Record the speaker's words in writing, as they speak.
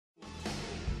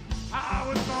I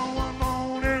was born one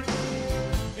morning,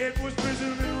 it was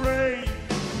drizzling rain,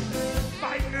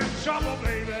 fighting in trouble,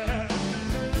 baby.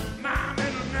 My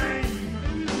middle name,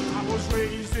 I was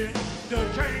raised in the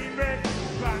Cambridge,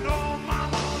 right on my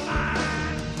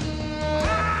line.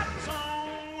 Hot song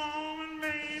woman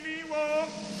made me walk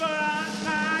the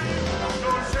line.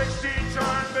 No 16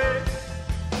 turn, baby.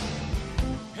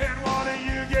 And what do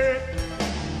you get?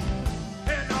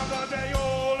 Another day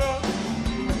older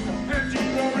and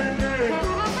deeper in there.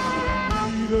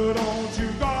 Either don't you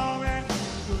call me,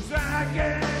 'cause I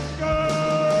can't go.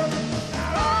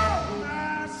 Oh,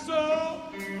 my soul,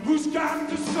 who's got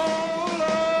the soul?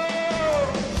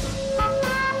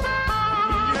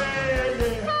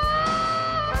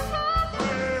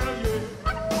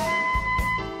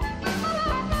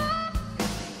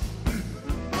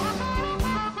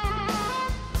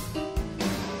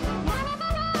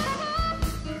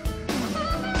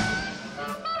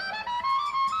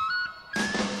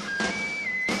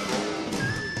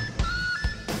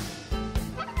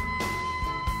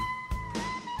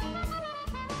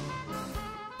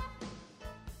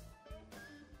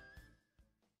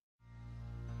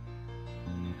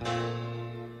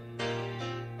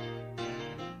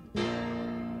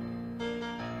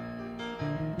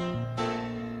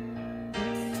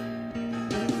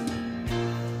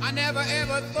 I never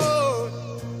ever thought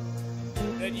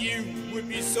that you would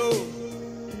be so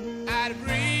out of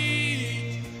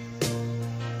reach.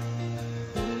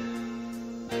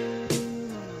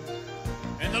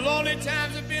 And the lonely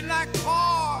times have been like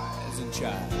poison,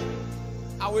 child.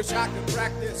 I wish I could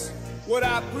practice what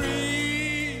I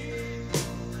preach.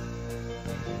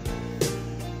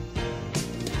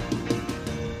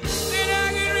 Then I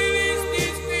can release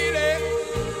these feelings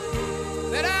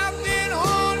that I've been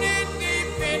holding deep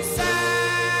inside.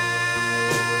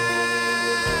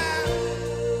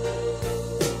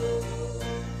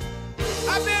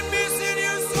 I've been missing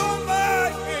you so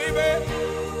much, baby.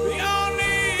 The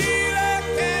only healer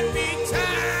can be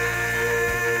time.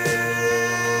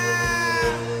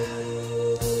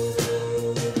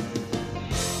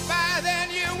 By then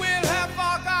you will have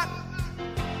forgotten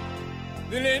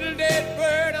the little dead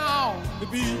bird on the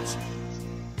beach.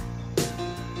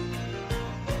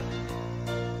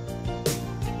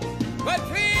 But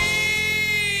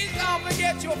please don't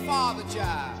forget your father,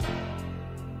 child,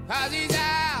 'cause he's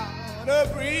out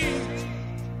of reach.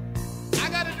 I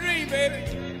got a dream, baby,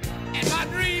 and my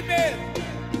dream is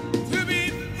to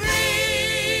be free.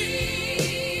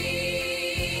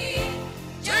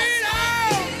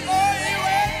 Freedom for you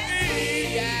and me,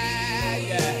 yeah,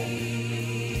 yeah.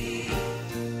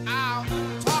 I'm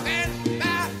talking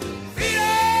about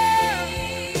freedom,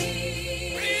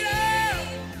 freedom,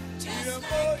 freedom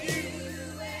for you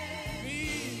and me.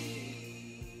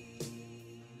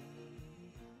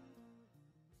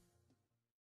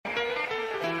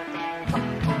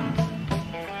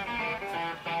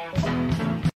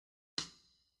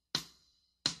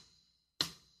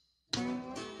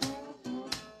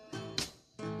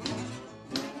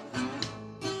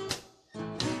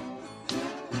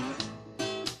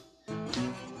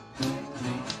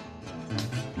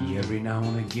 Every now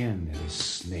and again, this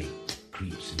snake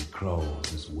creeps and crawls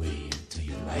his way into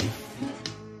your life.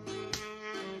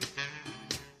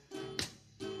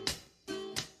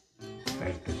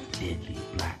 Like the deadly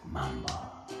black mamba,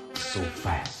 so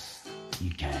fast you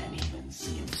can't even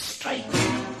see him straight.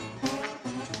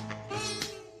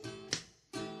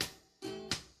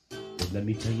 But let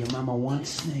me tell you, mama, one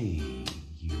snake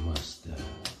you must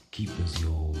keep as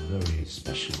your very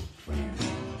special friend.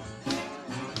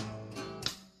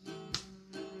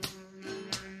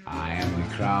 I am the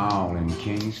crawling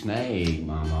king snake,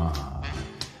 mama,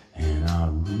 and I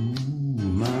rule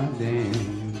my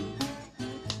den.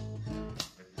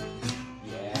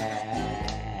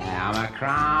 Yeah, I'm a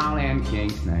crawling king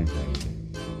snake, baby,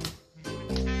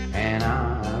 and I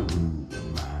rule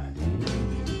my den.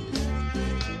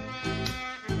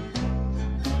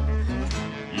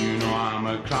 You know I'm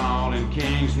a crawling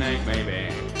king snake,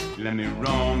 baby. Let me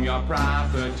roam your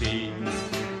property.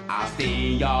 I'll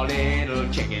steal your little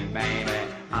chickens, baby.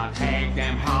 I'll take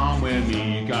them home with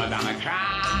me, 'cause I'm a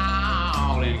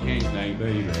crawling king snake,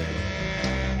 baby,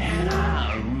 and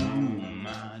I'll rule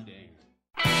my day.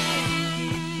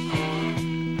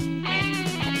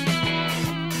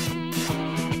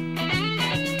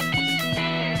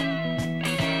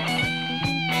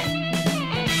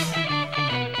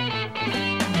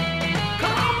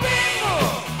 Come on, people!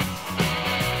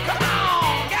 Come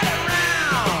on, get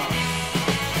around!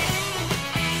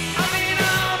 I've been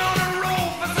out on the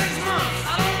road for 6 months.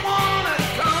 I don't wanna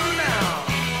come down.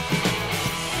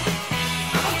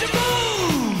 I want you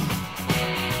move.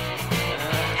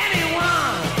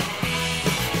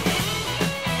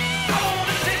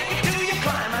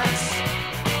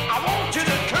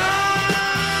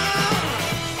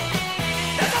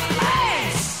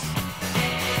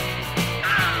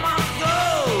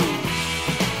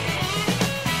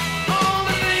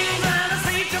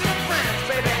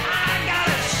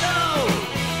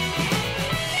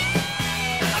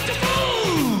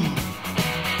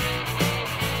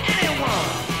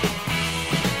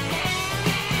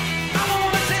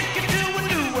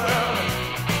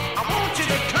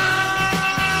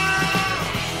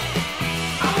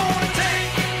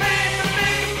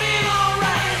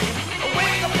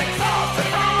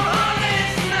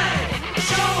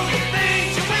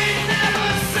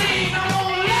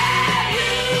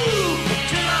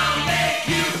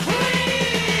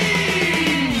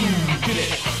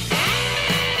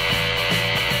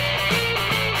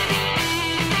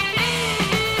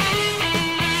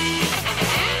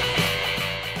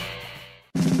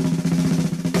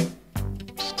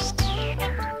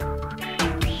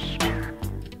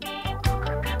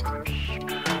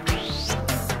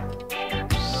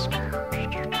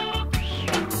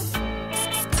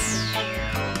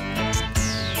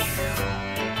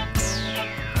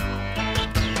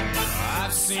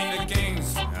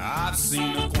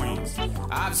 seen the queens.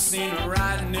 I've seen her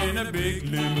riding in a big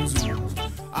limousine.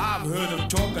 I've heard them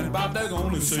talking about they're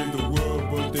gonna save the world,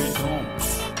 but they don't.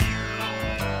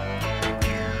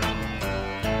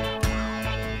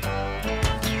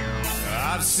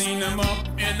 I've seen them up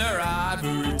in their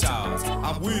ivory towers.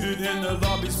 I've waited in the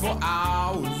lobbies for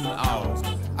hours and hours.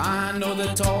 I know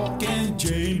they're talking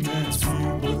Jane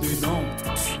Mansfield, but they don't.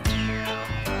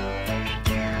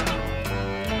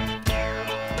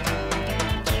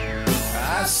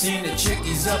 I've seen the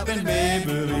chickies up in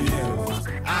Beverly Hills.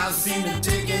 I've seen them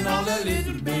taking all their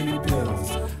little baby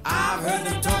pills. I've heard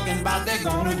them talking about they're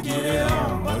gonna get it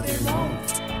on, but they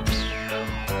won't.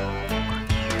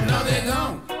 No, they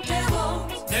don't. They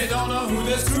won't. They don't know who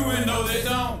they're screwing, no, they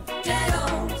don't. They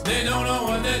don't. They don't know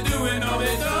what they're doing, no,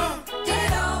 they don't. They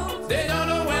don't. They don't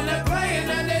know when they're playing,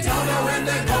 and they don't know when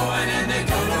they're going, and they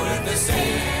don't know if they're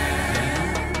staying.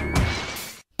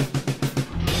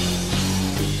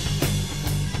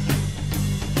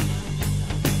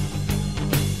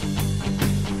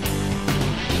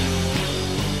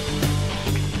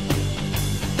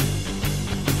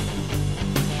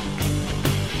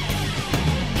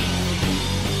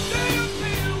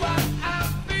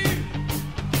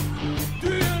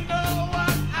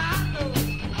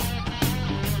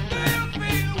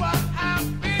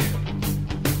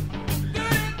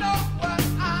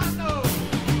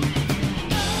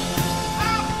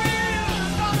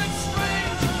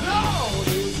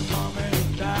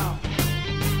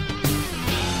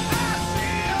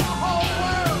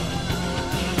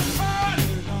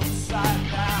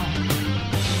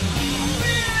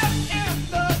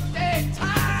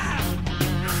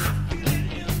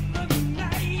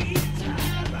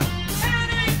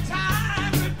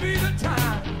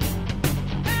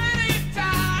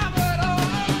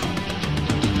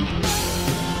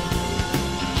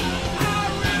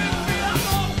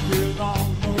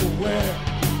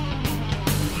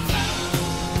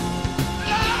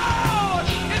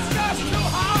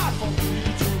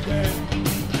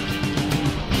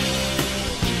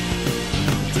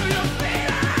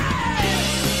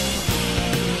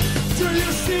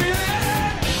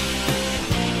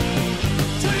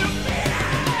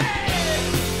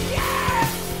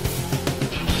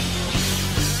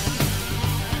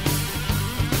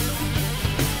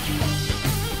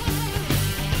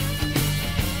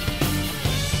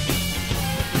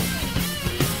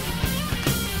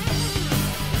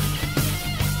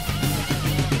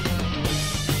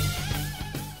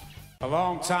 A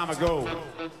long time ago,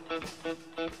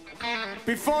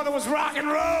 before there was rock and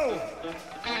roll,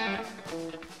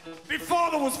 before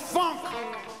there was funk,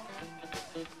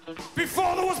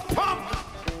 before there was punk,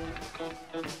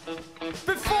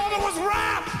 before there was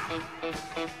rap,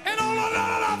 and all of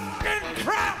that fucking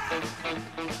crap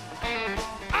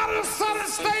out of the southern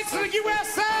states of the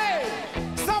USA,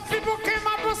 some people came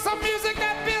up with some music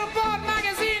that Billboard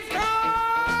magazine called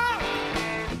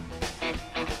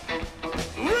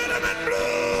Rhythm and Blues.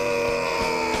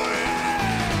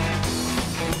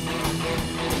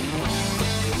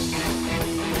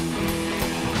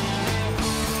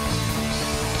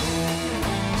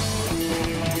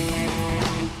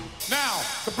 Now,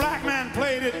 the black man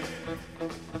played it,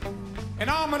 and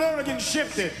Armageddon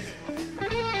shipped it.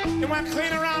 It went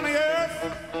clean around the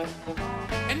earth,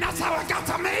 and that's how it got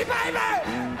to me, baby.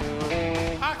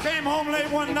 I came home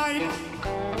late one night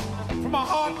from a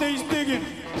hard day's digging.